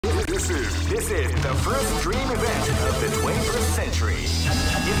This is the first dream event of the 21st century.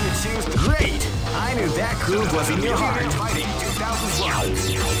 If you choose great, I knew that groove was in your heart. Fighting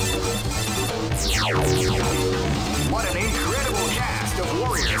 2001. What an incredible cast of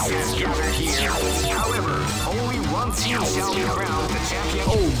warriors has gathered here. However, only one team shall be crowned the champion.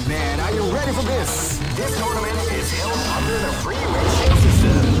 Oh man, are you ready for this? This tournament is held under the free ratio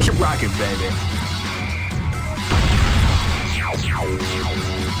system. Keep rocking, baby.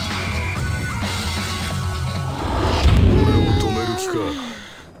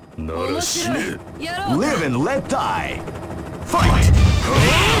 Live and let die. Fight!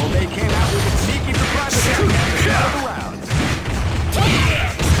 They came out with a sneaky surprise attack at the start of the round.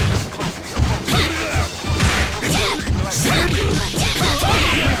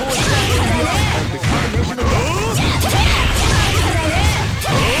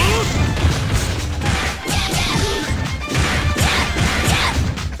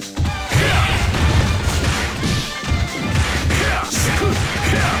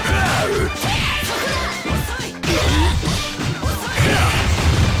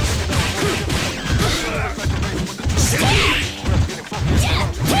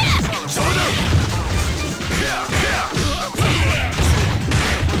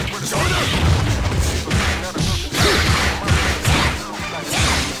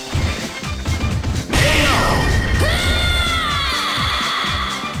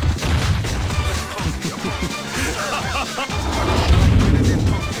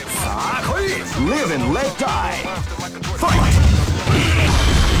 Live and let die. Fight!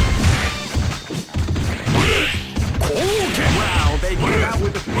 Wow, they came out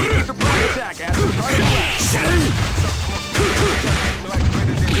with a sneaky surprise attack at the start of the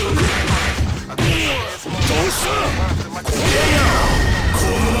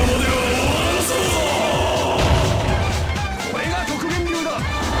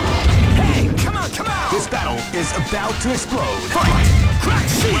Hey, come on, come on! This battle is about to explode. Fight!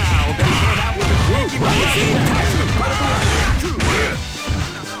 Wow, they came out with a sneaky rising attack.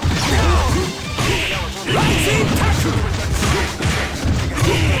 Rising tattoo!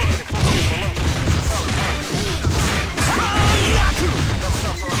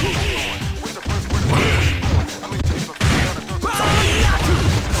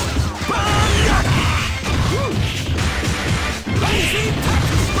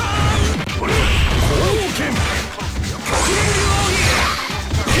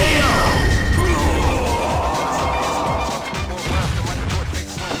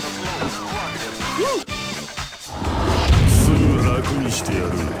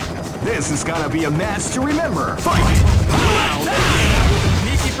 This is gonna be a match to remember. Fight! Wow!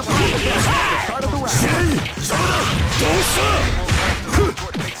 Sneaky surprise attack at the start of the round.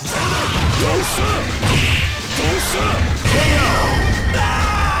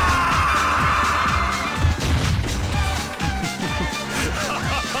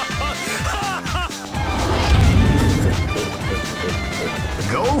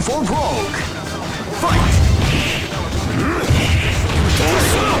 Go for broke. Fight!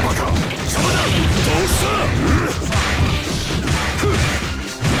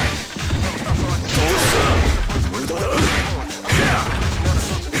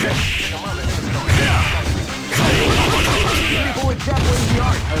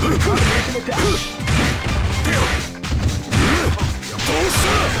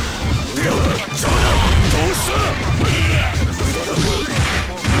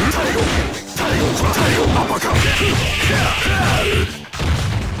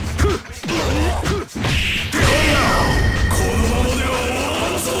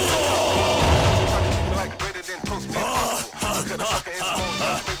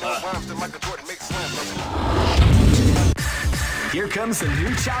 Here comes a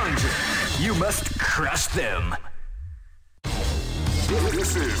new challenger. You must crush them.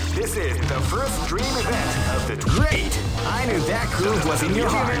 This is the first dream event of the great. I knew that groove was in your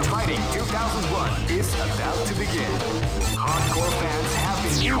heart. Fighting 2001 is about to begin. Hardcore fans have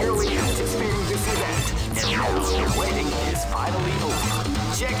been eagerly anticipating this event, and now the waiting is finally over.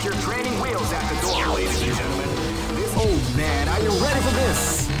 Check your training wheels at the door, ladies and gentlemen. Oh man, are you ready for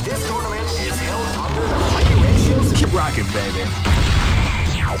this? This tournament is held under the free ratios. Keep rocking, baby.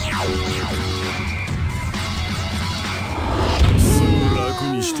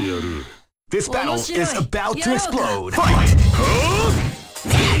 This battle is about to explode. Fight!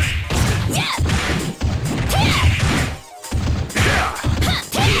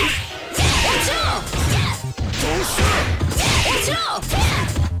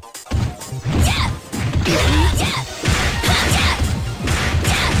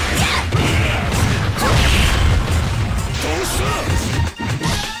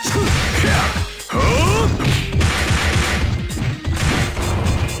 Yeah!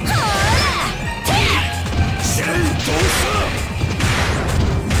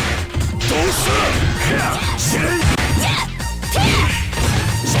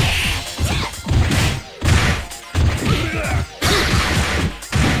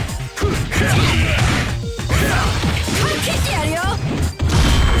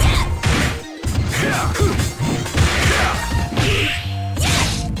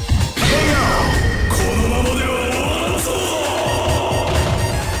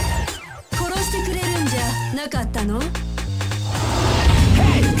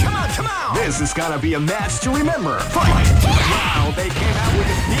 gonna be a match to remember. Fight! Wow, they came out with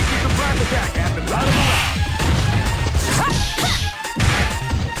a sneaky surprise attack at the start of the round.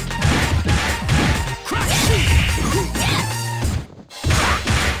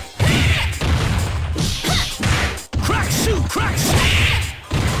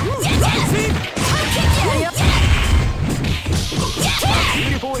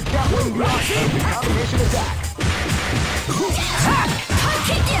 Beautiful adapting the option of the combination attack.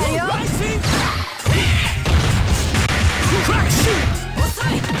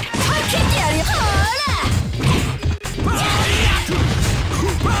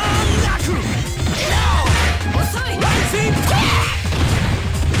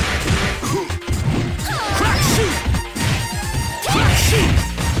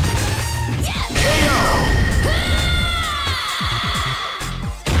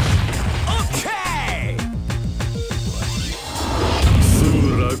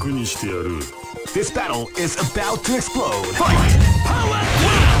 This battle is about to explode. Fight! Power!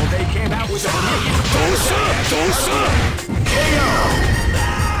 Wow, they came out with a KO!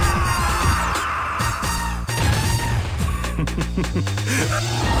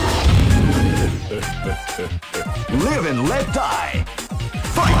 Live and let die.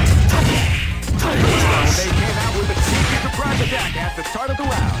 Fight! Wow, they came out with a sneaky surprise attack at the start of the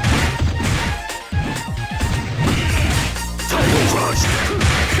round. Tiger Crush!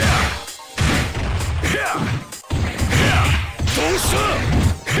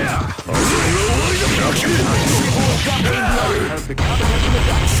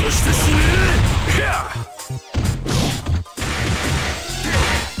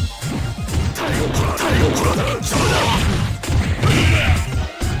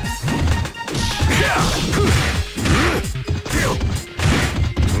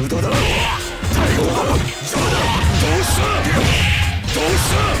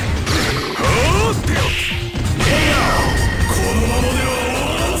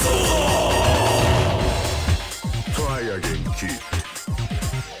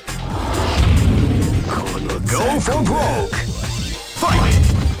 Go for broke!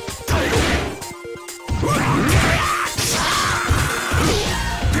 Fight!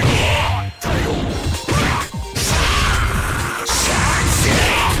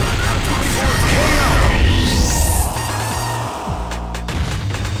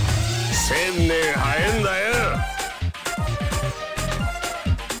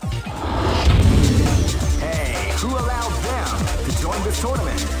 Hey, who allowed them to join this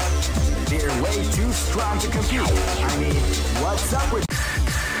tournament? They're way too strong to compete. I mean, what's up with...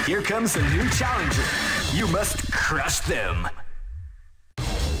 Here comes a new challenger. You must crush them.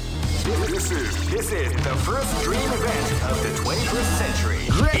 This is the first dream event of the 21st century.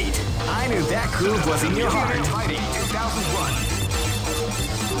 Great! I knew that groove was in your heart. Fighting 2001.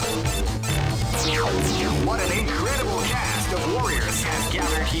 What an incredible cast of warriors has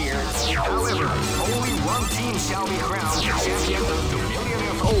gathered here. However, only one team shall be crowned champion of the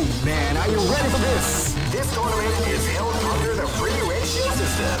Millionaire. Oh man, are you ready for this? This tournament is held under the free ratio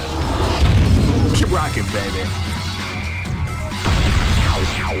system. Keep rocking, baby.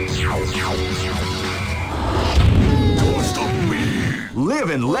 Don't stop me. Live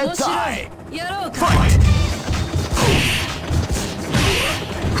and let die. Fight!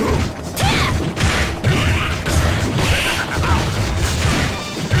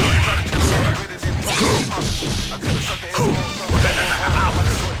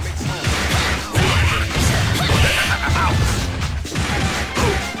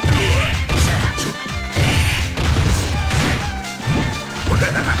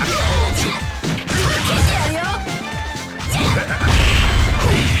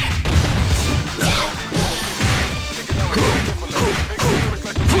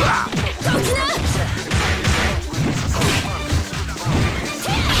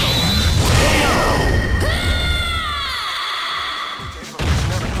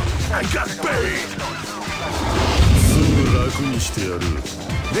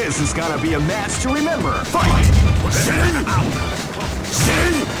 This is gonna be a match to remember. Fight!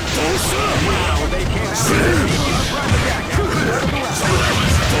 Wow, they came out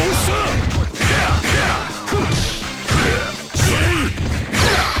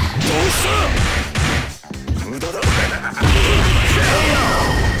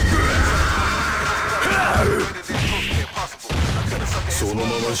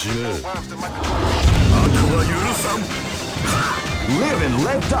Live and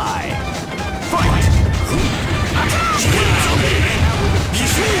let die. Fight!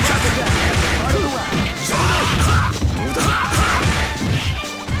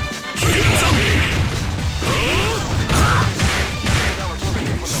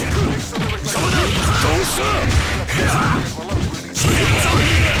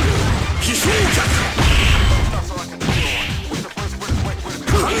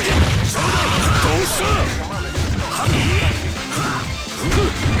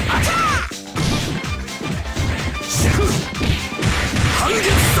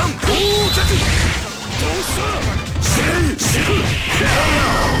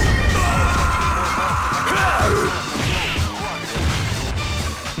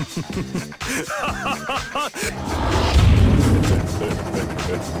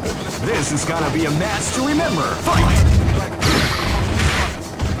 This is gonna be a match to remember. Fight!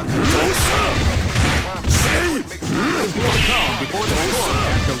 Feel calm before the storm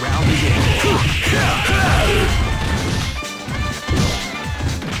and the round begins.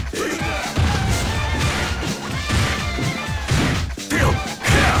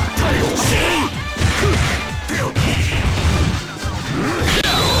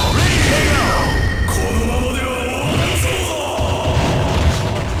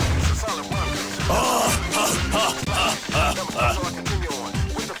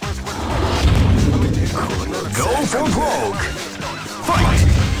 Go for broke! Fight!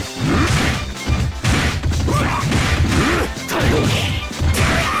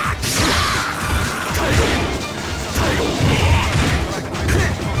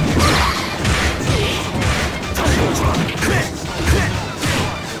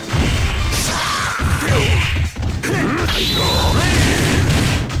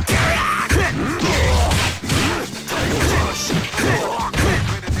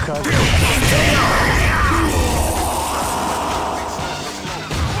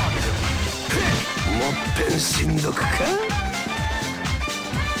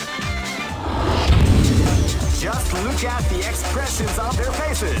 Just look at the expressions on their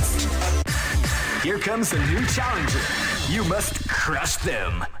faces. Here comes a new challenger. You must crush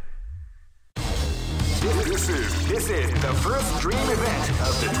them. This is the first dream event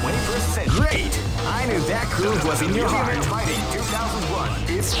of the 21st century. Great! I knew that groove was in your heart. Fighting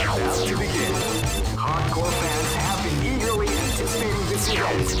 2001 is about to begin. Hardcore fans have been eagerly anticipating this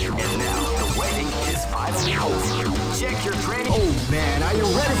event, and now the waiting is finally over. Check your training. Oh man, are you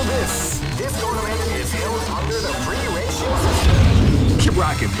ready for this? This tournament is held under the free ratio system. Keep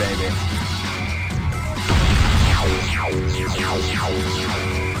rocking, baby.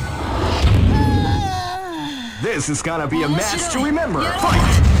 This is gonna be a match to remember.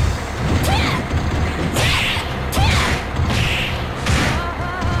 Fight!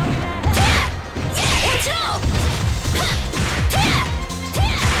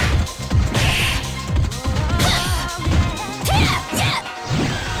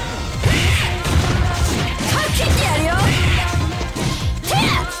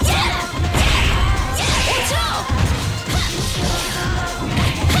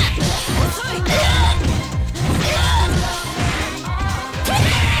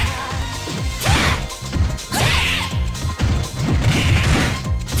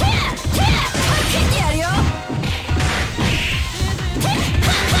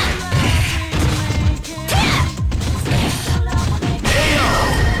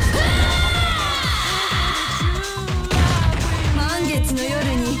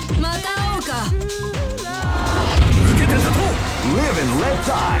 Live and let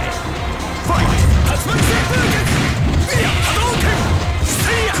die. Fight!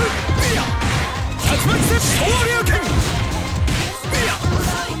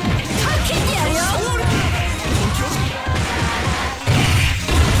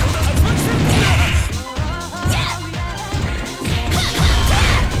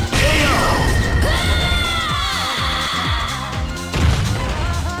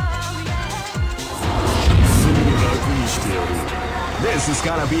 This is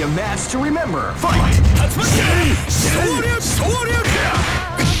gonna be a match to remember. Fight!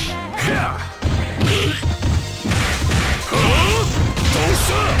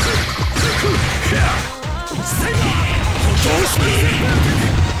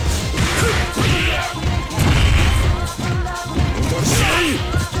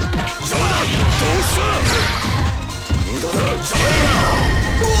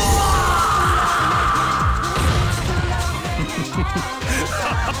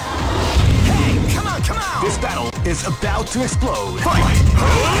 Hey, come on! This battle is about to explode. Fight!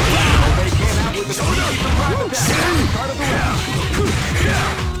 They came out with the part of the round.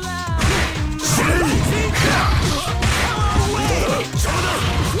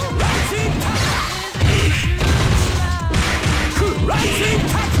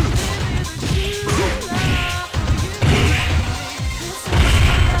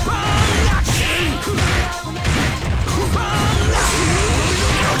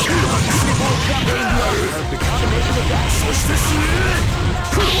 The combination of that.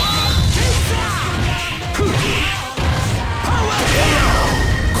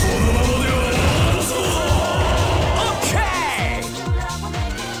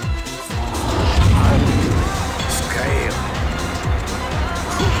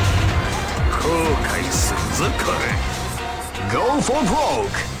 Go for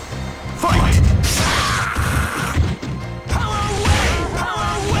broke. Fight. Power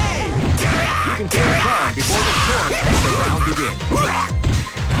away. You can take it down before the storm and the round begins.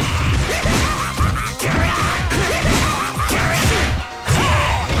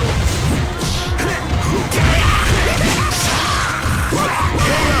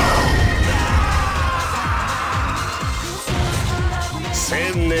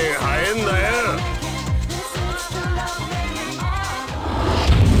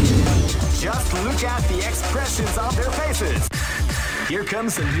 Just look at the expressions on their faces. Here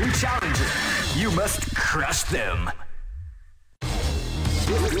comes a new challenger. You must crush them.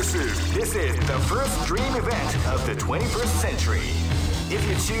 This is the first dream event of the 21st century. If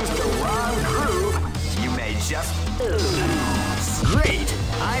you choose the wrong groove, you may just lose. Great!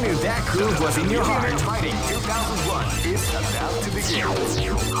 I knew that groove was in your heart. Fighting 2001 is about to begin.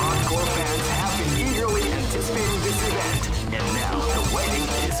 Hardcore fans have been eagerly anticipating this event, and now the waiting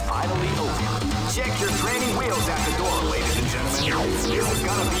is finally over. Check your training wheels at the door, ladies and gentlemen. This is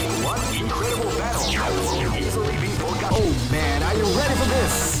gonna be one incredible battle that won't easily be forgotten. Oh man, are you ready for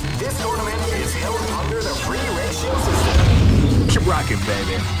this? This tournament is held under the free ratio system. Keep rocking,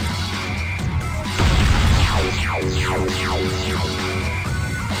 baby.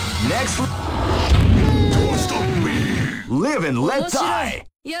 Next, live and let die.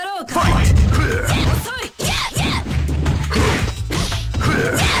 Fight.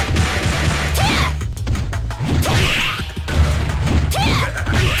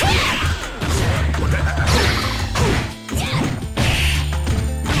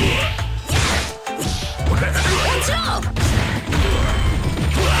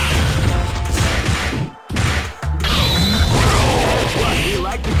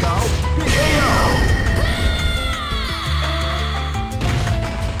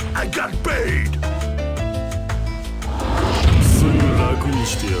 I got bait.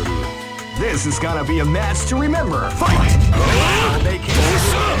 This is gonna be a match to remember. Fight! They can't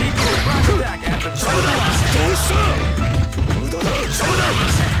back at the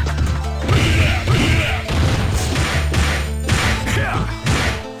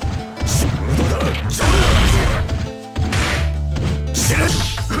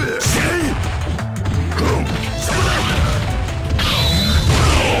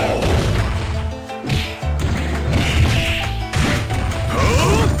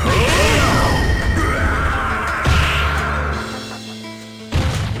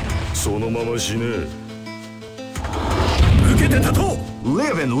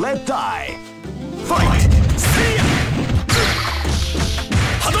Live and let die. Fight!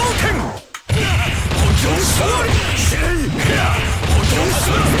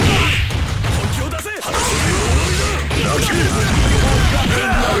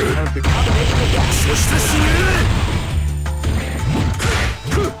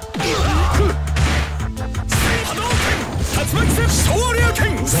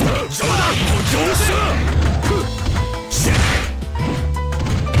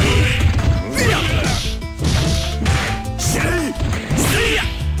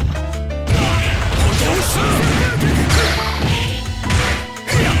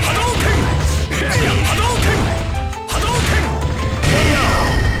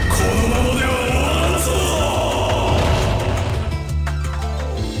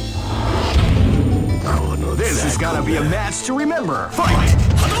 This is gonna be a match to remember. Fight!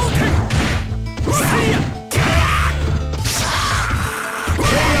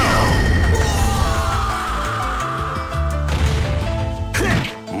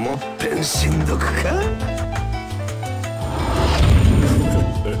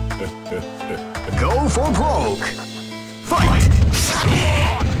 Go for broke. Fight!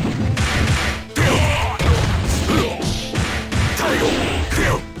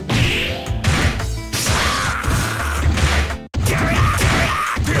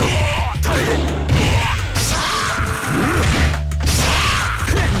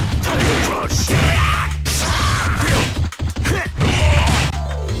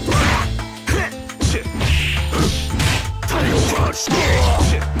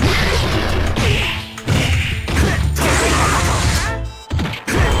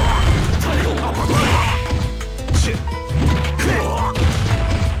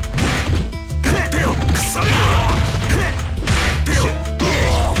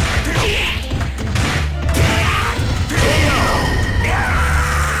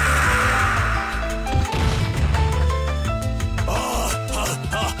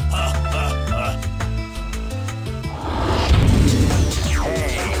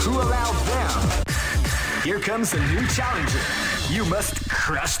 Here comes a new challenger. You must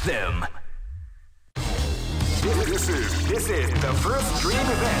crush them. This is the first dream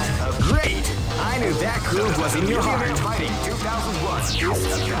event of Great. I knew that groove was in your heart. Fighting 2001 is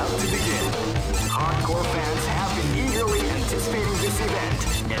about to begin. Hardcore fans have been eagerly anticipating this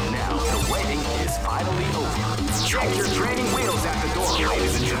event, and now the waiting is finally over. Check your training wheels at the door,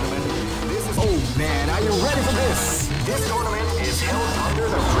 ladies and gentlemen. Oh man, are you ready for this? This tournament is held under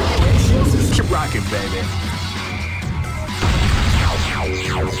the free ratio system. Keep rocking, baby.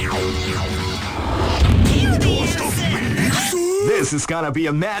 This is gonna be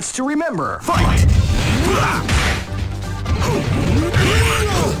a match to remember. Fight!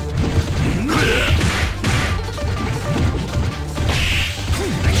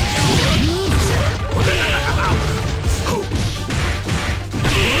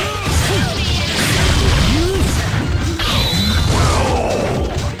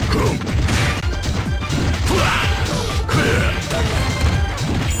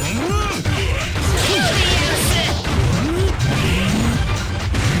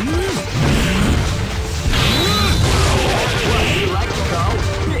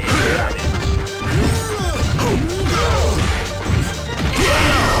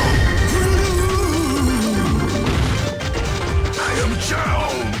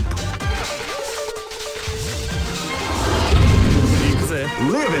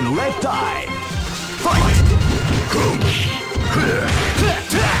 Live and let die. Fight!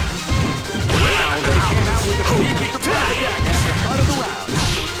 Wow, they came out with a sneaky surprise attack at the start of the round.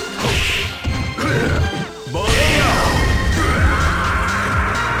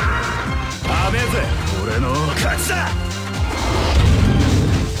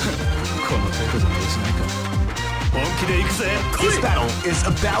 This battle is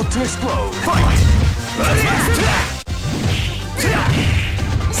about to explode. Fight!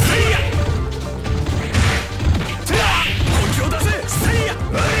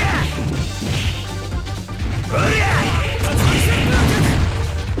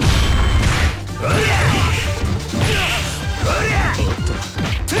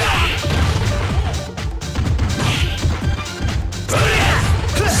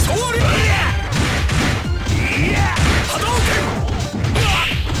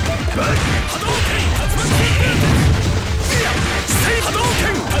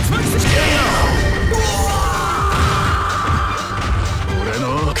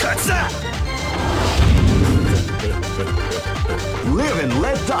 Live and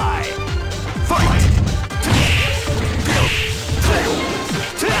let die. Fight!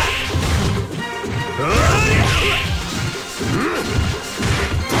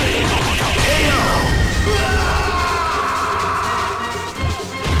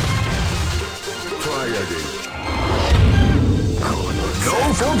 Go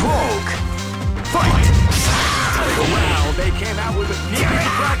for broke. Fight! Wow, they came out with a sneaky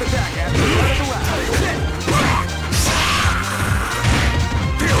surprise attack at the start of the round.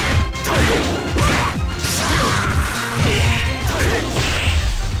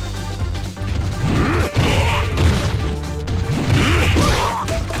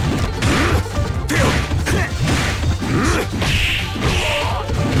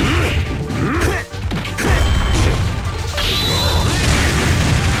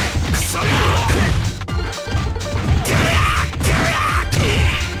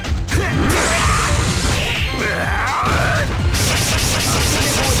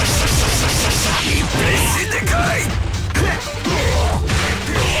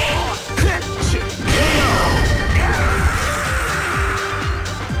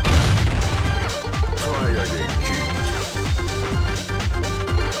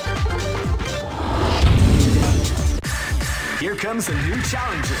 Here comes a new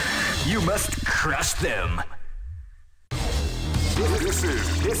challenger. You must crush them. This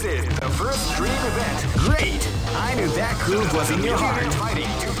is the first dream event. Great! I knew that groove was in your heart. Fighting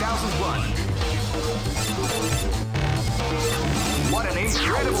 2001. What an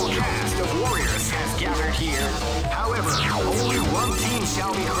incredible cast of warriors has gathered here. However, only one team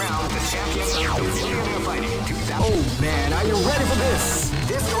shall be crowned the champion of the Millionaire Fighting 2000. Oh man, are you ready for this?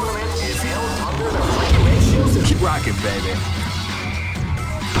 This tournament is held under the free ratio system. Keep rocking, baby.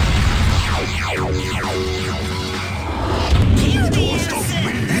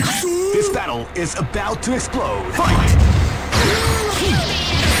 This battle is about to explode. Fight!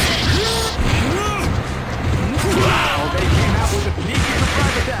 Wow, they came out with a sneaky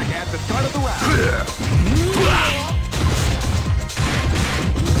surprise attack at the start of the round.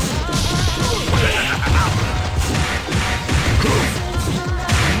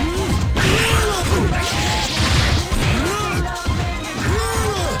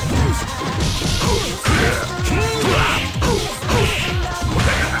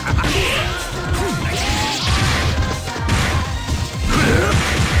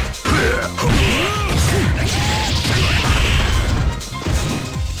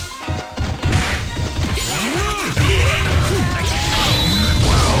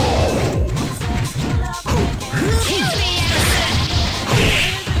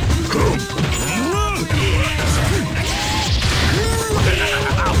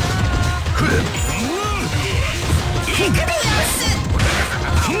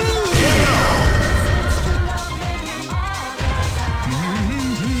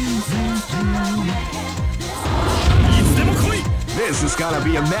 gonna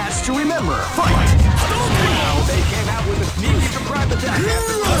be a match to remember. Fight! Well, they came out with a sneaky surprise attack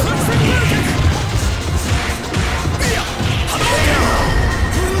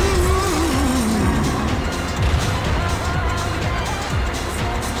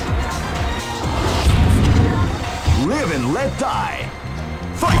Live and let die.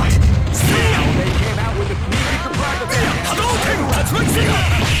 Fight! Well, they came out with a sneaky surprise attack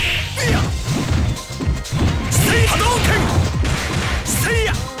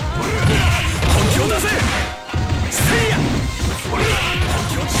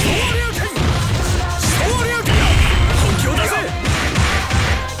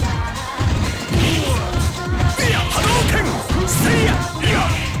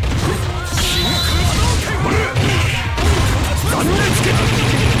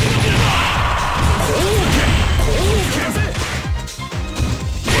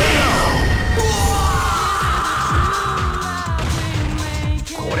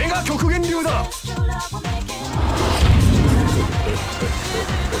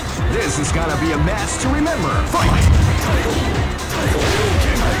This is gonna be a match to remember. Fight!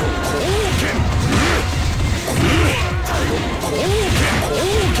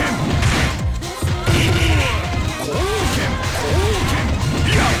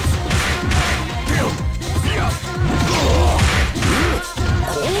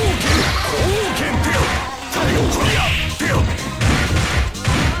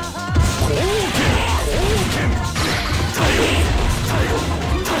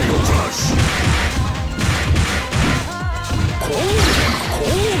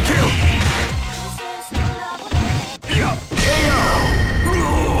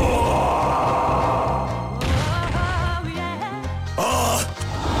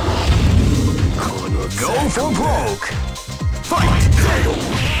 Go for broke! Fight!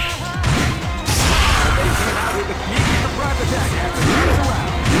 They came out with a sneaky surprise attack after the first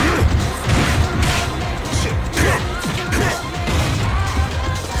round.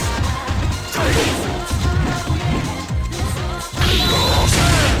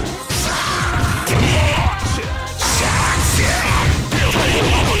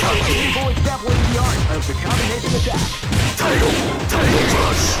 Avoid definitely the art of the combination attack. Title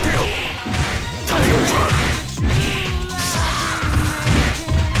crush! Title crush!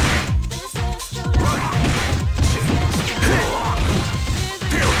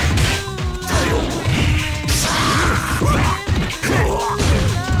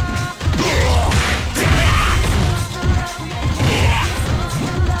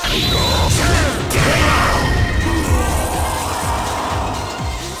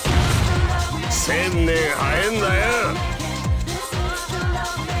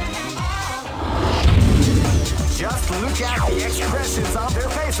 Just look at the expressions on their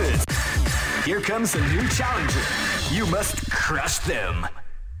faces. Here comes a new challenger. You must crush them.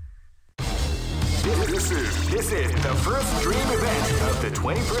 This is the first dream event of the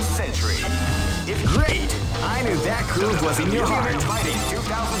 21st century. If great, I knew that groove was in your heart. Fighting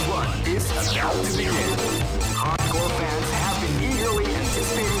 2001 is about to begin. Hardcore fans have been eagerly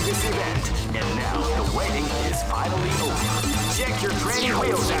anticipating this event, and now the waiting is finally over. Check your training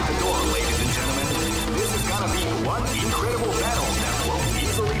wheels at the door, ladies and gentlemen. This is gonna be one incredible battle that won't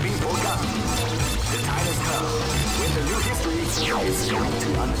easily be forgotten. The time has come when the new history is going to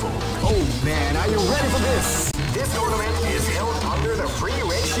unfold. Oh man, are you ready for this? This tournament is held under the free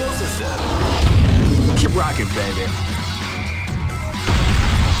ratio system. Keep rocking, baby.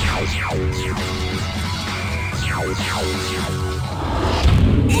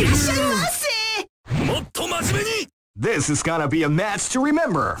 This is gonna be a match to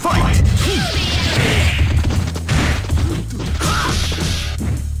remember. Fight!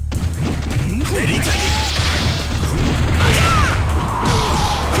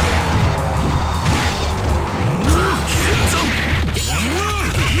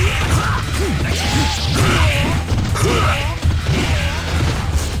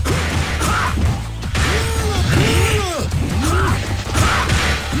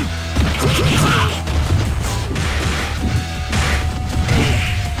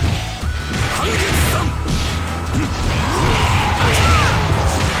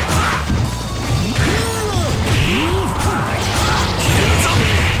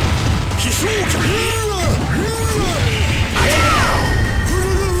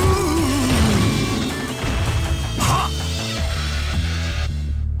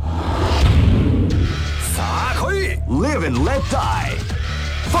 Live and let die.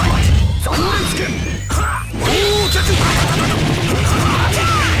 Fight!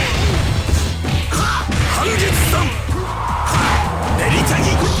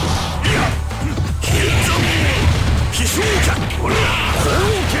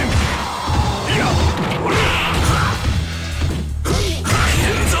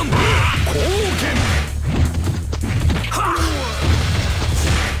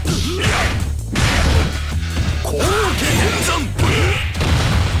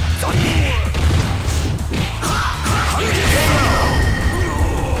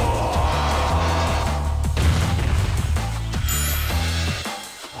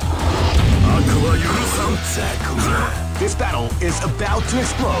 to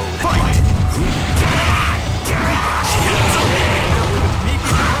explode. Fight!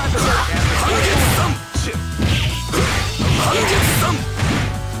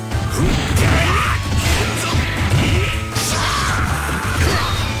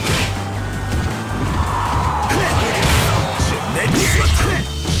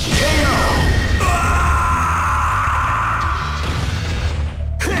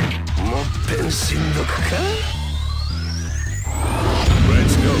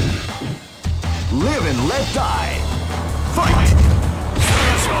 Let's go. Live and let die. Fight!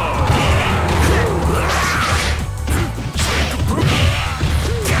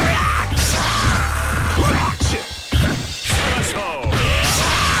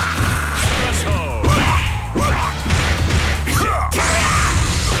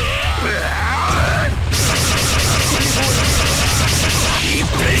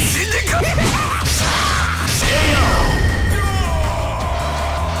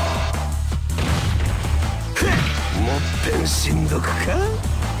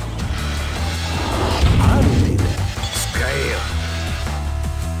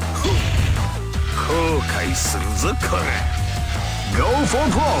 Go for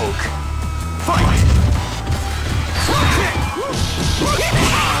broke. Fight!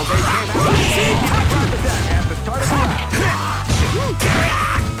 At the start of the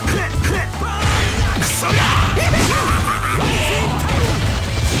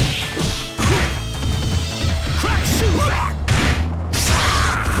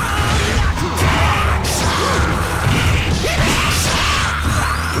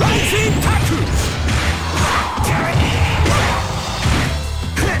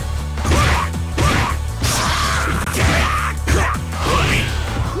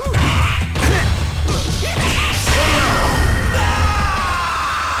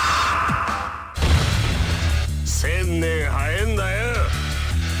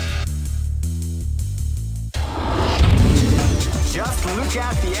Just look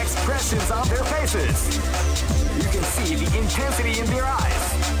at the expressions of their faces. You can see the intensity in their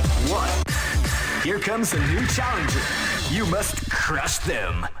eyes. What? Here comes a new challenger. You must crush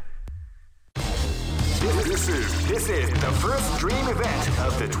them. This is the first dream event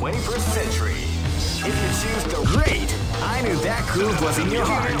of the 21st century. If you choose the great, I knew that groove was in your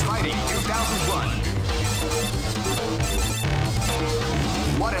heart. Fighting 2001.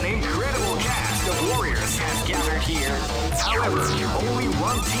 What an incredible cast of warriors has gathered here. However, only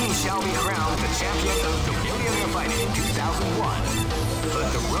one team shall be crowned the champion of the Millionaire Fighting 2001.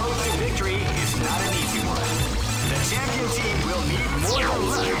 But the road to victory is not an easy one. The champion team will need more than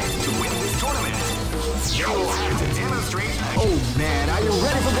luck to win this tournament. They will have to demonstrate. Oh man, are you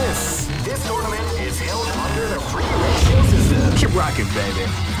ready for this? This tournament is held under the free ratio system. Keep rocking, baby.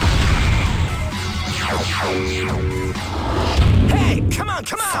 Hey, come on,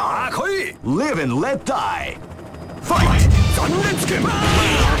 come on! Live and let die. Fight! Let's get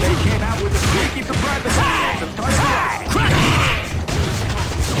wow, they came out with a sneaky surprise attack.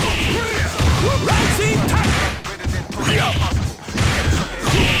 Rising Titan!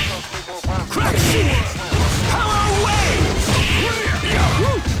 Crack shoot! Power wave!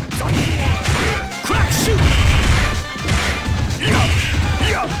 Crack shoot!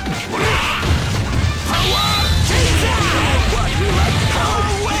 Power chase out! What, you like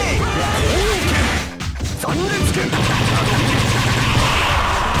power wave? Thunderskin!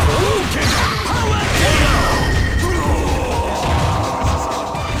 Power KO!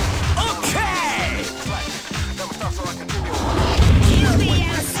 Okay!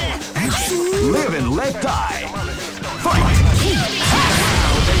 Live and let die. Fight! Now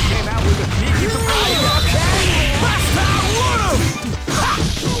they came out with a sneaky surprise. Okay! Master Woo!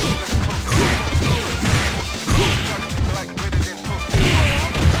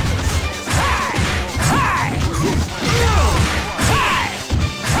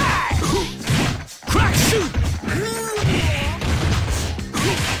 Crack shoot!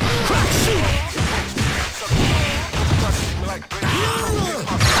 Crack shoot!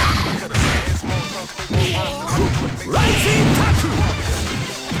 Rising tattoo!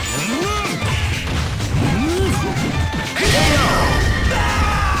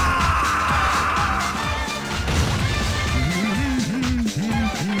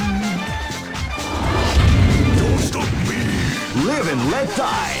 Don't stop me. Live and let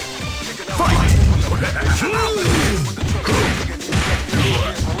die. Fight!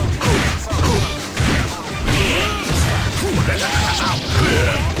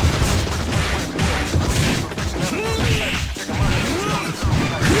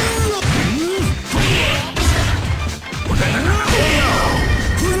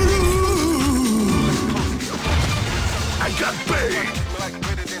 I got paid.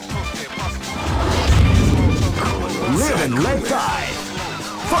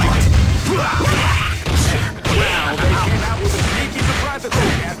 Wow, they came out with a sneaky surprise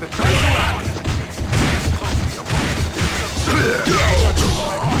attack as the turn around.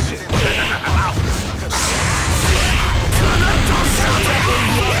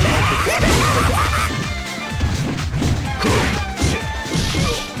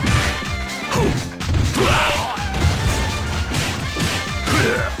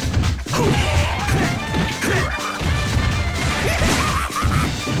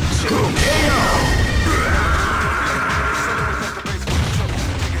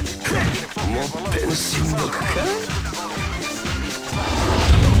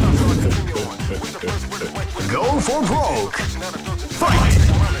 Go for broke! Fight!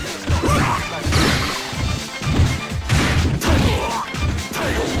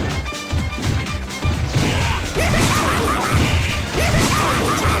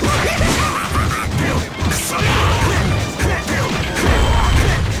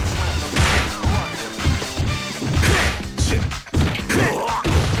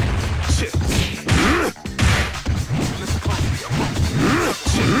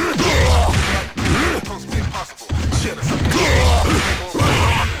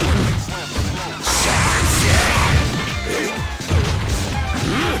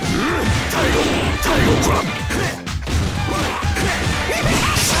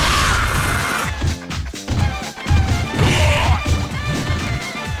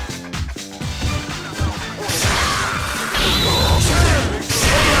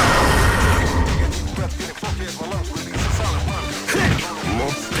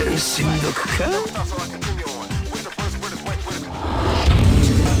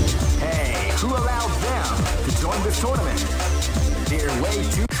 Hey, who allowed them to join this tournament? They're way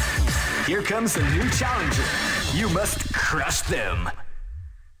too... Here comes a new challenger. You must crush them.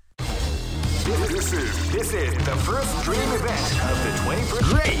 This is the first dream event of the 21st.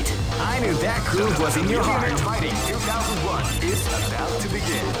 Great! I knew that groove was in your heart. Fighting 2001 is about to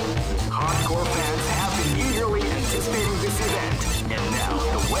begin. Hardcore fans have been eagerly anticipating this event, and now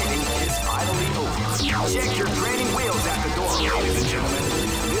the waiting is finally over. Check your training wheels at the door, ladies and gentlemen.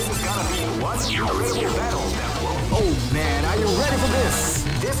 This is gonna be one incredible battle that will... Oh man, are you ready for this?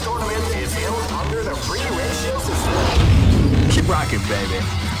 This tournament is held under the free ratio system. Keep rocking, baby.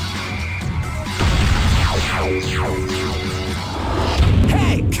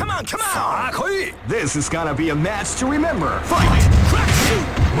 Hey, come on, come on! This is gonna be a match to remember. Fight! Crack shoot!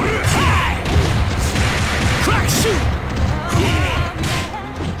 Hey! Crack shoot!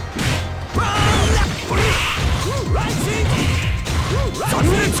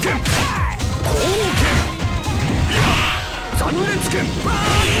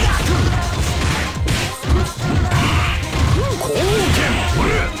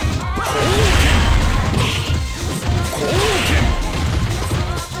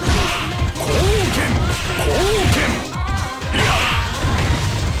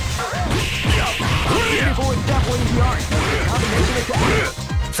 Before definitely the art how to make an attack.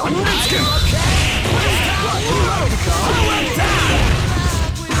 Thunderskin! Power down! Power down!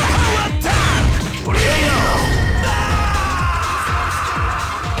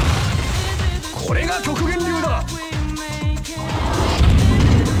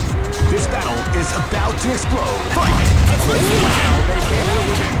 This battle is about to explode. Fight! Wow, they came out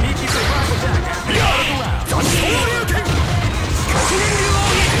with a sneaky surprise attack at the start of the round.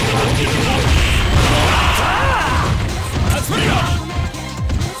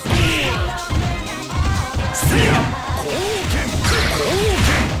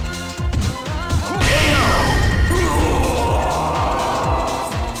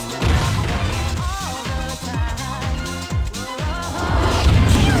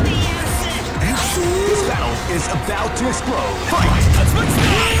 This battle is about to explode. Fight!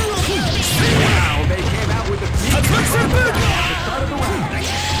 Wow, they came out with a sneaky surprise attack at the start of the round.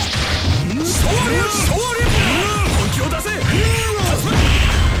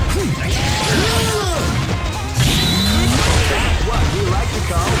 That's what we like to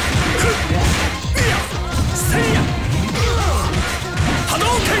call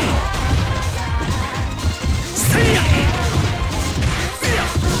Hadouken!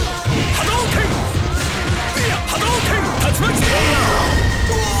 Hadouken! Hadouken!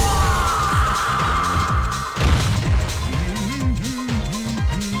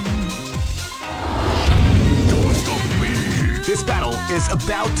 This battle is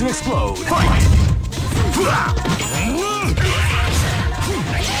about to explode. Fight!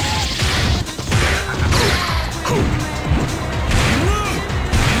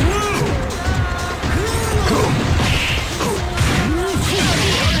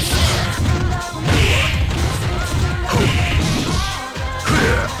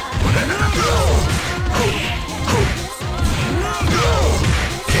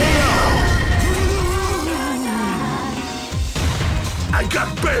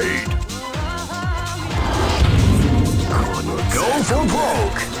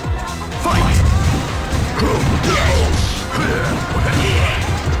 broke. Fight!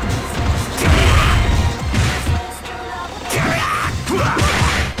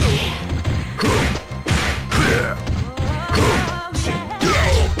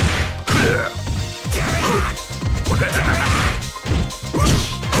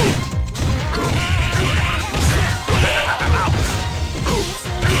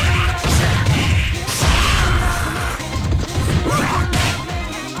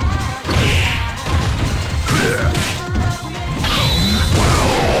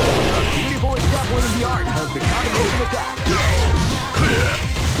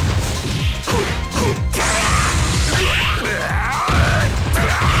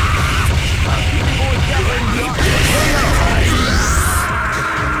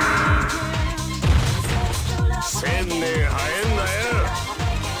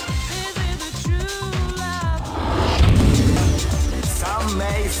 Some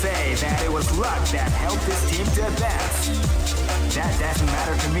may say that it was luck that helped this team to advance. That doesn't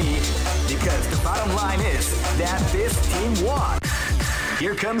matter to me, because the bottom line is that this team won.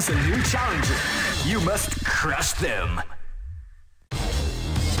 Here comes a new challenger. You must crush them.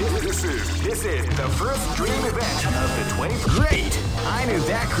 This is the first dream event of the 20th. Great! I knew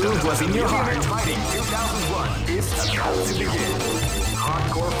that groove was in your heart. Fighting 2001 is about to begin.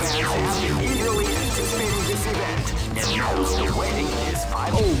 Hardcore fans have been eagerly anticipating this event, and now the waiting is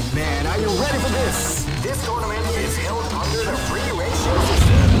final. Oh man, are you ready for this? This tournament is held under the free ratio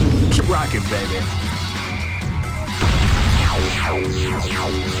system. Keep rocking, baby.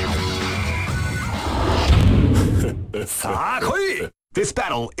 This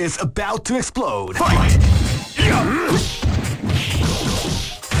battle is about to explode. Fight!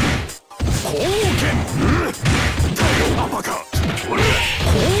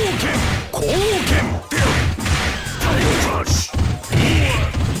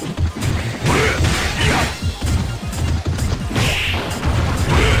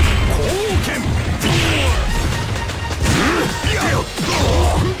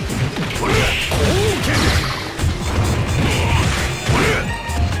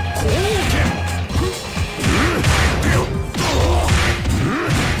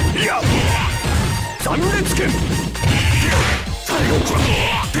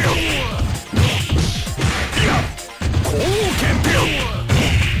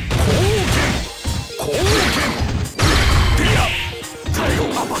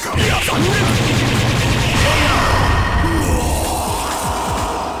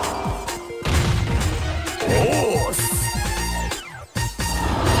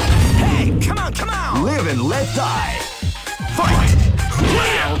 Hey, come on! Live and let die. Fight!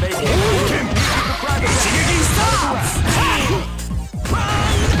 Wow, they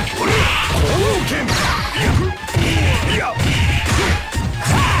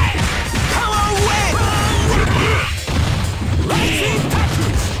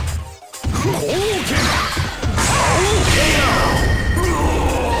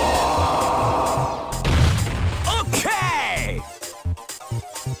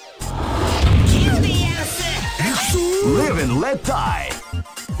Live and let die.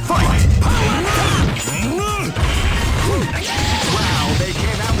 Fight! Wow, they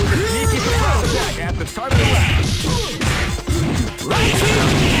came out with a sneaky surprise attack at the start of the round. Right here!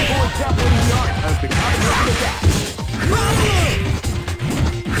 People example the art of the combination attack. Right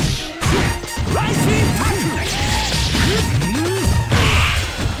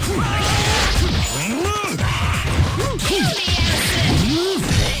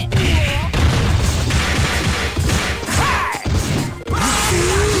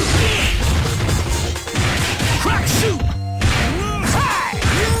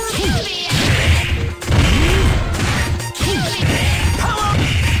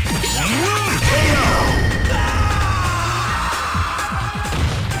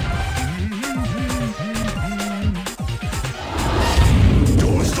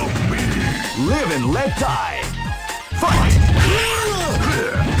Live and let die. Fight!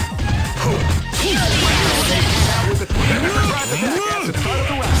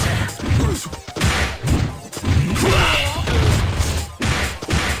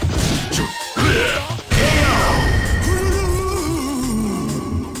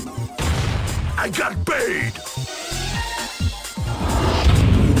 I got bait!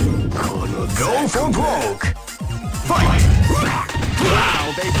 Go for broke. Fight!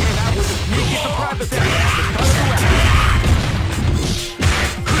 Wow, they came out with a sneaky surprise attack at the start of the round.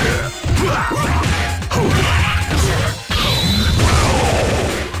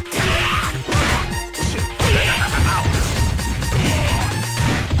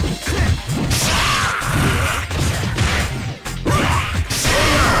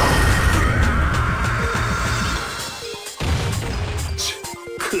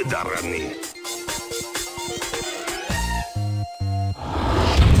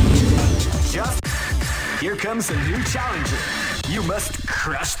 comes a new challenger. You must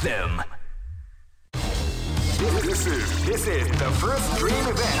crush them. This is the first dream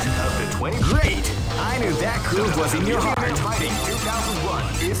event of the 20. Great! I knew that groove was in your heart. Fighting 2001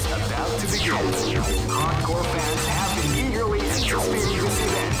 is about to begin. Hardcore fans have been eagerly anticipating this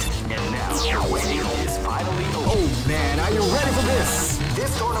event, and now the waiting is finally over. Oh man, are you ready for this?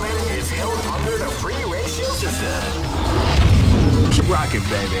 This tournament is held under the free ratio system. Keep rocking,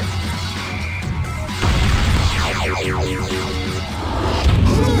 baby.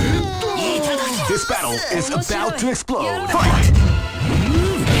 This battle is about to explode. Fight!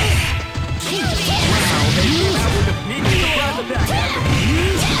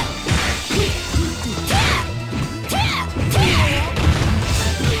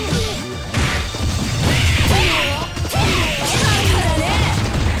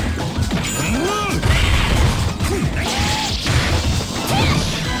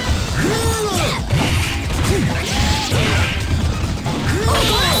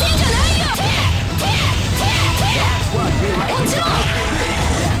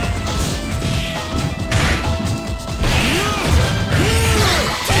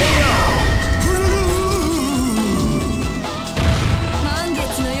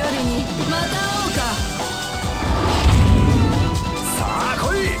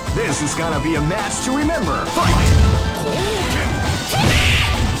 This is gonna be a match to remember. Fight!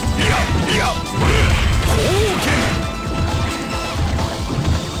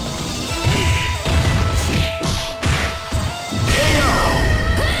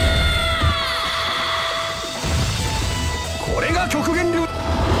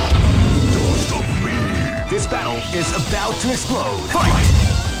 This battle is about to explode. Fight!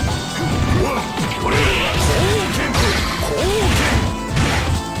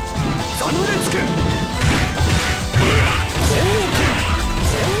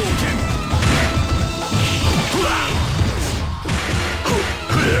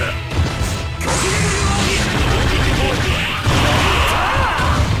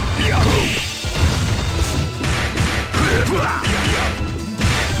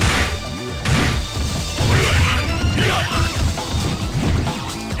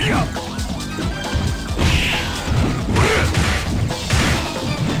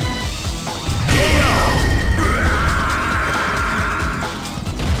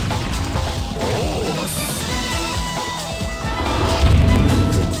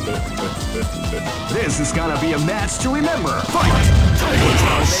 This is gonna be a match to remember. Fight! They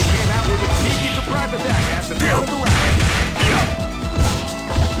came out with a sneaky surprise attack at the top of the round.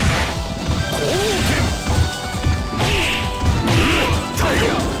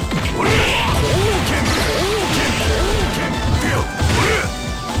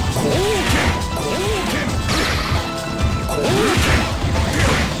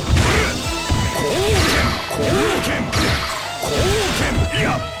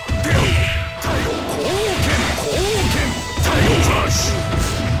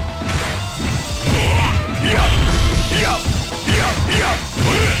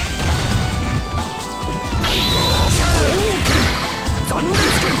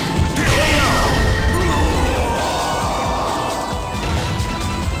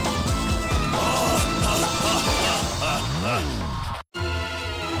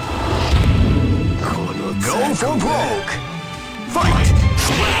 Go for broke! Fight!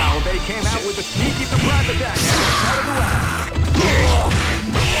 Wow, they came out with a sneaky surprise attack at the start of the round.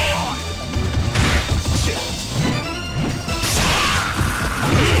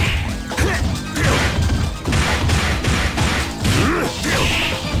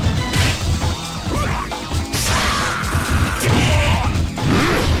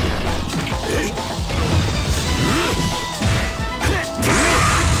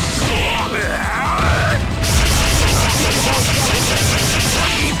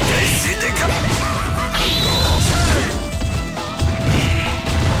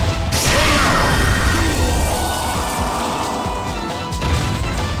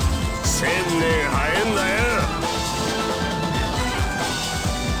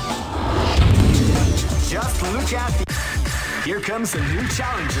 Just look at the... Here comes a new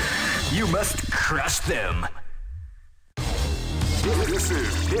challenger. You must crush them. This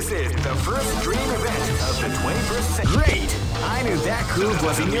is the first dream event of the 21st century. Great! I knew that groove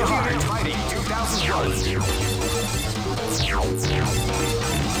was in your heart. Fighting 2001.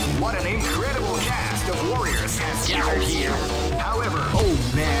 What an incredible cast of warriors has gathered here. However, oh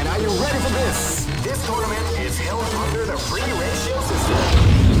man, are you ready for this? This tournament is held under the free ratio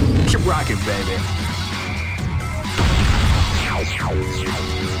system. Keep rocking, baby.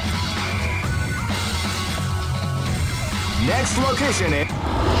 Next location is...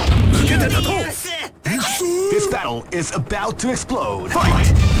 This battle is about to explode.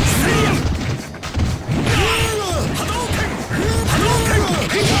 Fight!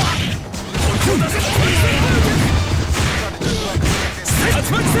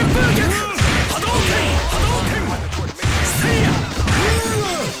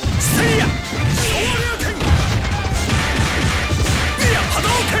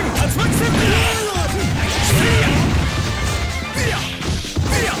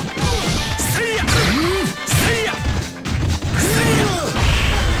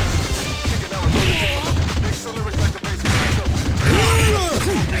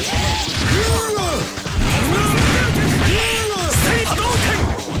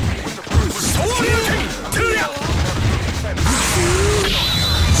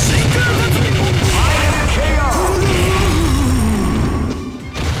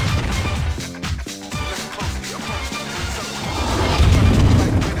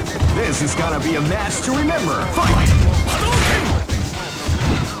 This is gonna be a match to remember. Fight!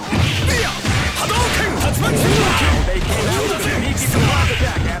 They came out with a sneaky surprise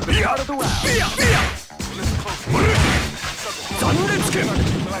attack at the start of the round.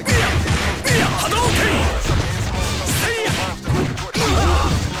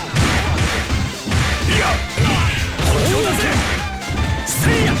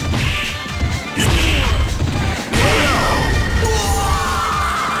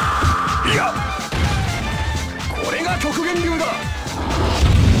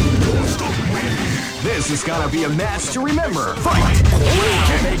 This is gonna be a match to remember. Fight!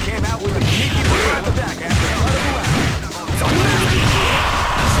 They came out with a sneaky surprise attack at the start of the round.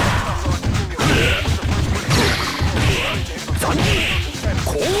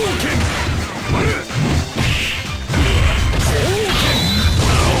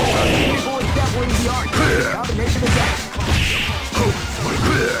 The art combination attack.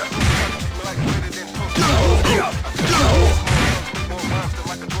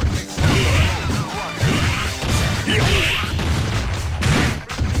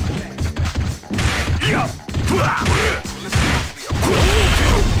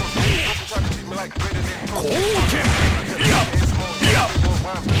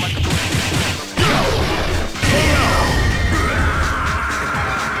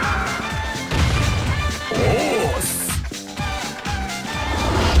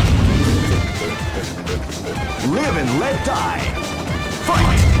 Live and let die.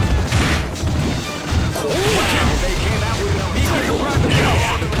 Fight! They came out with an illegal rocket.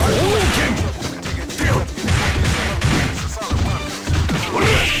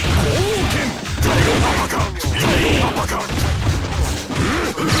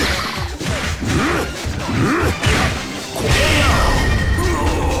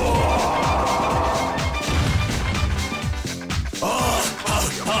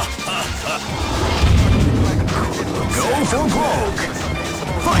 Go for broke!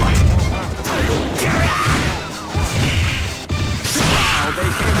 Fight! Now they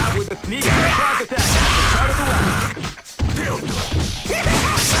came out with a sneaky surprise attack at the start of the round.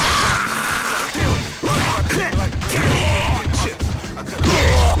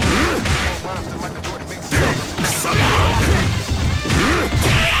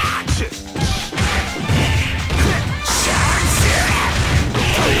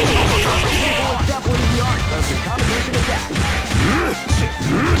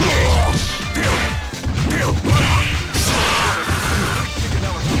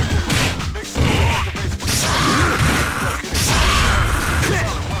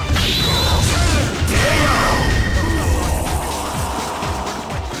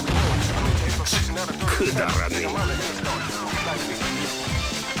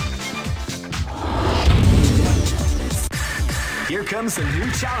 Here comes a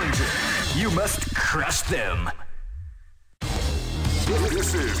new challenger. You must crush them.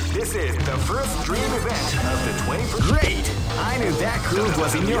 This is the first dream event of the 21st. Great! I knew that groove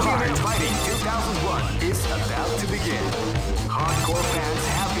was in your heart. Fighting 2001 is about to begin. Hardcore fans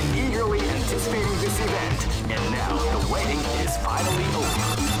have been eagerly anticipating this event, and now the waiting is finally over.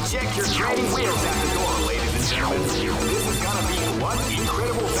 Check your training wheels at the door, ladies and gentlemen. This is gonna be one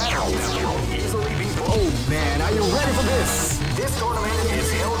incredible battle that will easily be. Oh man, are you ready for this? This tournament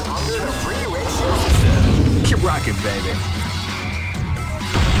is held under the free ratio system. Keep rocking, baby.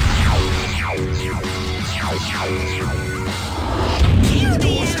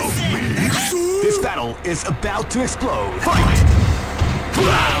 This battle is about to explode. Fight!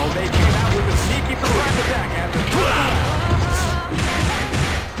 Wow, they came out with a sneaky surprise attack after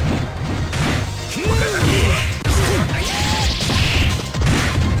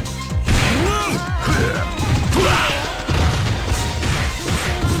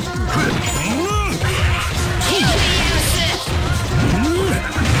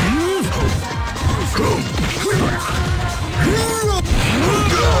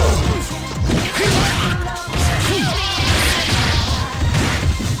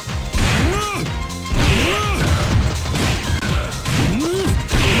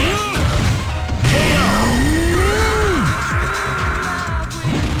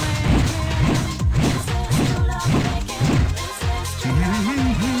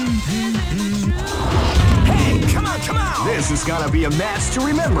match to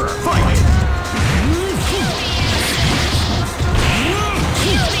remember. Fight!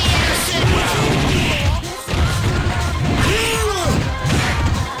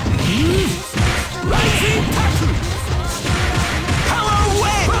 Rising Taku! Power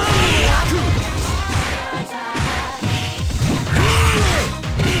Wave!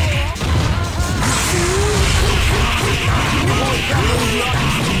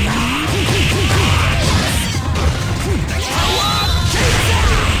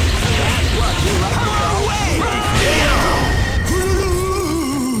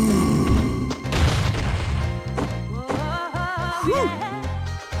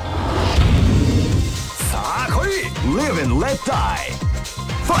 Live and let die.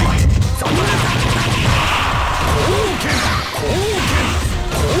 Fight!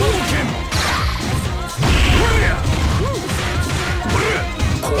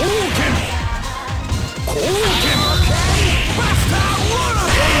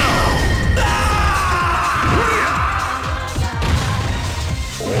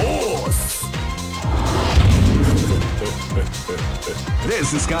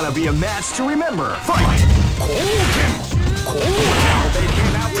 This is gonna be a match to remember. Fight!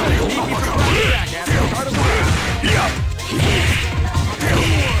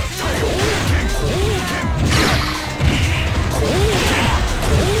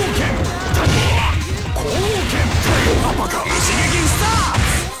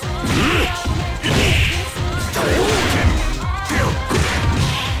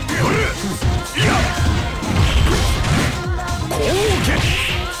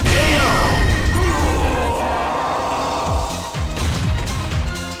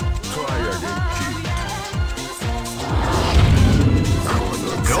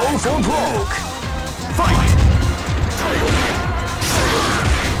 Go for broke! Fight!